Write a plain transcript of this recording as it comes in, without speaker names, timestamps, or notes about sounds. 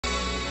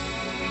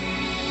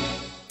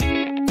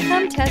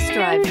test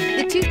drive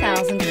the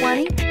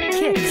 2020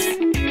 Kicks.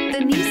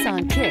 The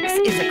Nissan Kicks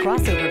is a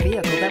crossover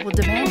vehicle that will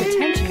demand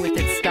attention with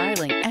its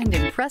styling and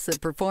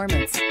impressive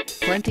performance.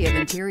 Plenty of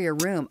interior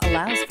room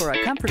allows for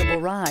a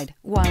comfortable ride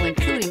while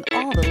including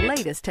all the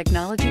latest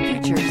technology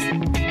features.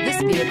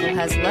 This vehicle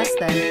has less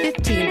than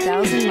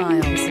 15,000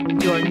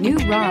 miles. Your new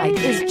ride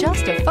is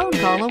just a phone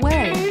call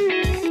away.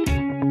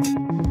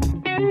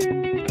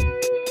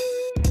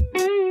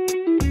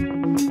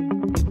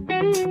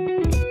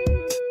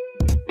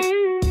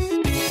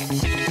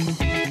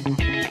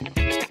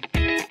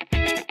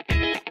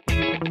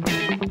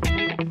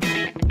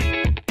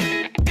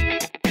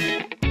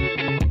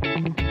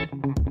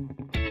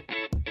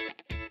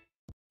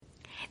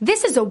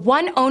 This is a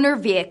one-owner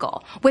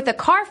vehicle with a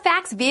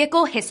Carfax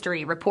Vehicle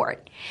History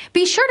Report.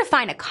 Be sure to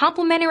find a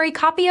complimentary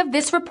copy of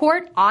this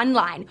report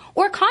online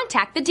or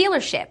contact the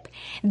dealership.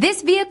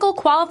 This vehicle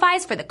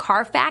qualifies for the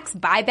Carfax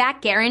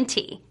Buyback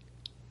Guarantee.